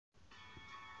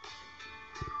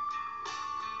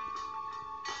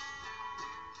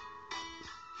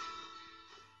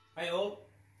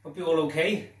Hope you're all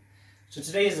okay. So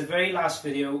today is the very last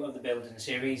video of the building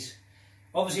series.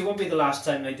 Obviously it won't be the last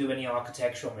time I do any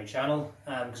architecture on my channel,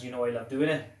 because you know I love doing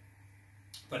it.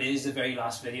 But it is the very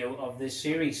last video of this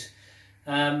series.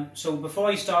 So before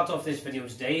I start off this video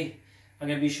today, I'm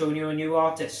going to be showing you a new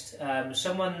artist.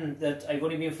 Someone that I've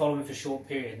only been following for a short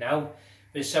period now,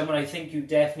 but it's someone I think you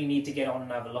definitely need to get on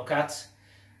and have a look at.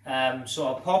 So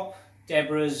I'll pop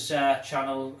Deborah's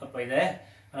channel up by there,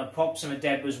 and I'll pop some of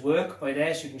Deborah's work by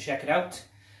there so you can check it out.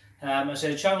 I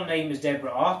said the channel name is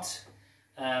Deborah Art.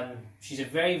 She's a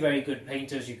very, very good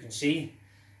painter, as you can see,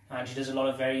 and she does a lot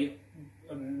of very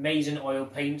amazing oil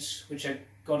paints, which I've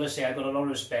got to say I've got a lot of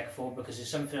respect for, because it's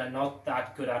something I'm not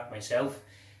that good at myself.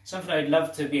 Something I'd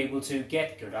love to be able to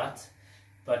get good at,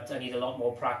 but I need a lot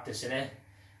more practice in it.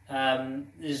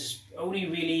 There's only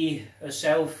really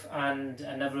herself and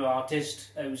another artist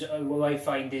who I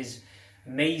find is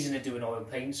amazing at doing oil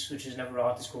paints, which is another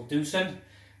artist called Doosan,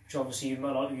 which obviously a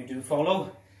lot of you do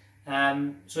follow.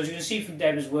 So as you can see from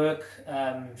Deborah's work,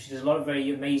 she does a lot of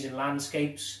very amazing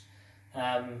landscapes,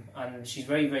 and she's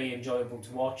very, very enjoyable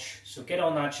to watch. So get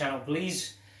on that channel,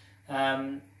 please.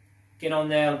 Get on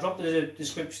there. I'll drop the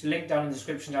link down in the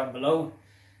description down below,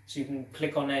 so you can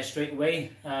click on there straight away.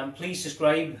 Please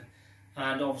subscribe,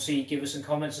 and obviously give us some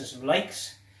comments and some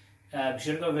likes. She's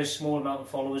only got a very small amount of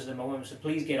followers at the moment, so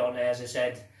please get on there, as I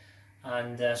said,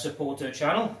 and support her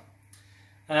channel.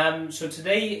 So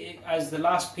today, as the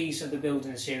last piece of the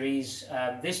building series,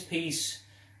 this piece,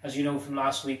 as you know from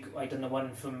last week, I done the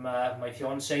one from my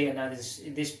fiance, and now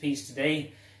this piece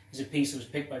today is a piece that was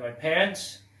picked by my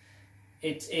parents.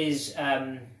 It is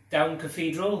down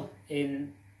Cathedral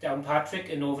in Downpatrick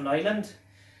in Northern Ireland.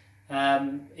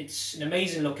 It's an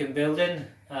amazing looking building,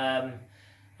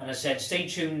 and I said stay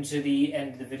tuned to the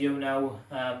end of the video now,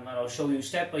 and I'll show you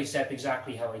step by step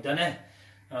exactly how I done it,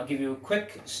 and I'll give you a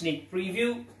quick sneak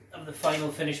preview of the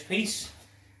final finished piece.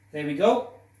 There we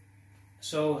go.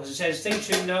 So as I said, stay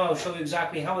tuned now. I'll show you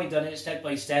exactly how I done it step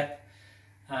by step,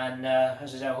 and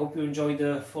as I said, I hope you enjoyed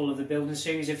the full of the building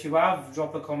series. If you have,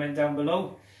 drop a comment down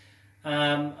below,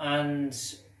 and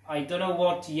I don't know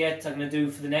what yet I'm going to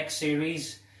do for the next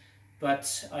series,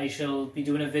 but I shall be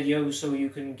doing a video so you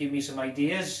can give me some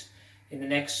ideas in the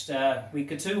next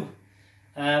week or two.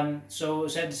 So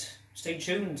as I said, stay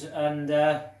tuned, and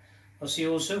I'll see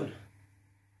you all soon.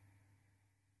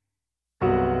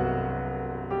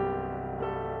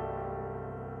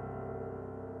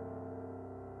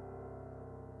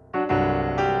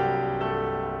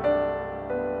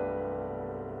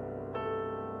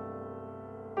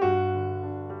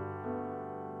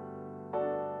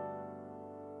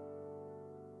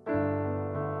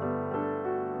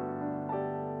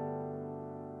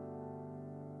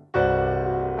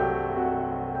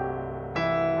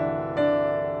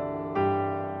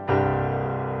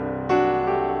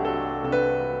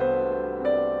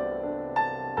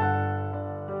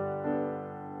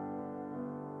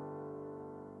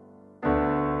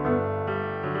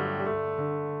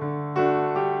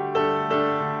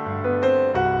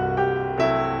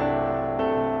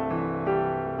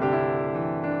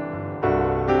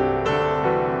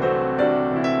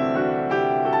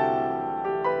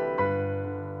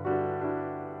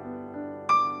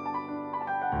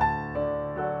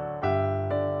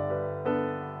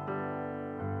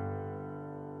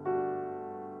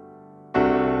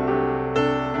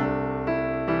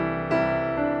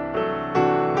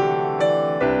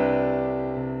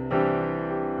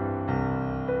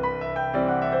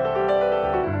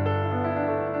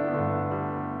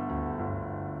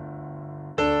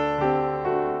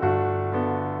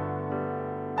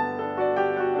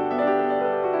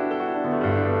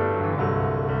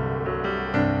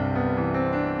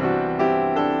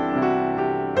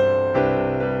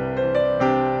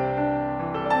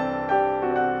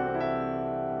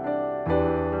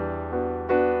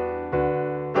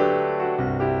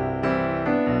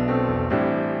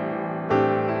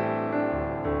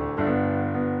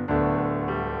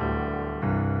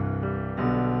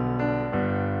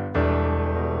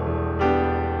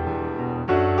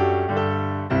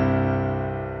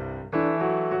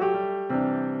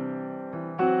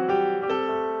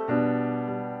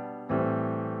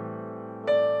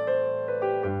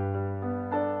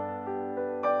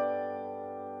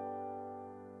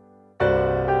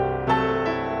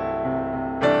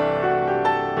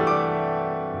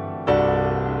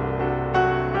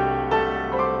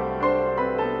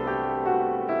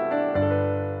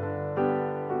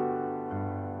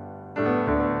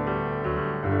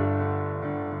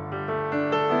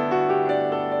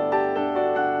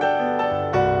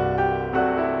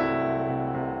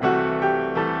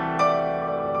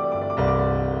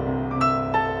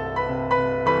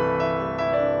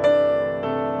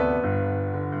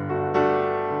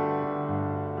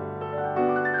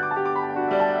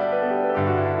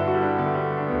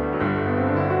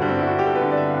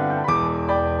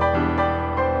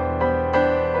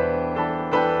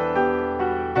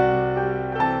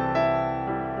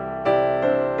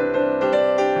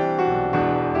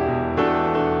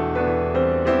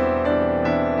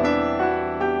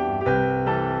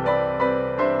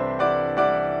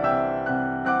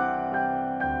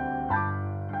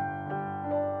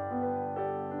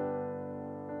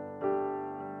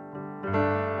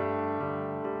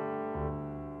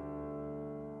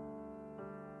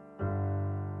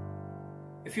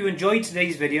 If you enjoyed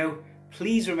today's video,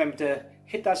 please remember to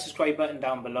hit that subscribe button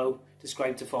down below to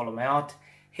subscribe to follow my art.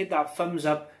 Hit that thumbs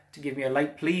up to give me a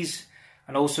like, please.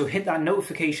 And also hit that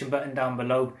notification button down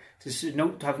below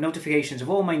to have notifications of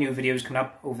all my new videos coming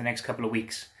up over the next couple of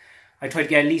weeks. I try to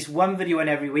get at least one video in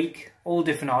every week, all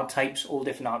different art types, all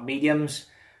different art mediums.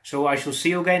 So I shall see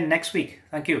you again next week.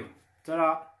 Thank you.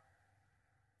 Ta-da!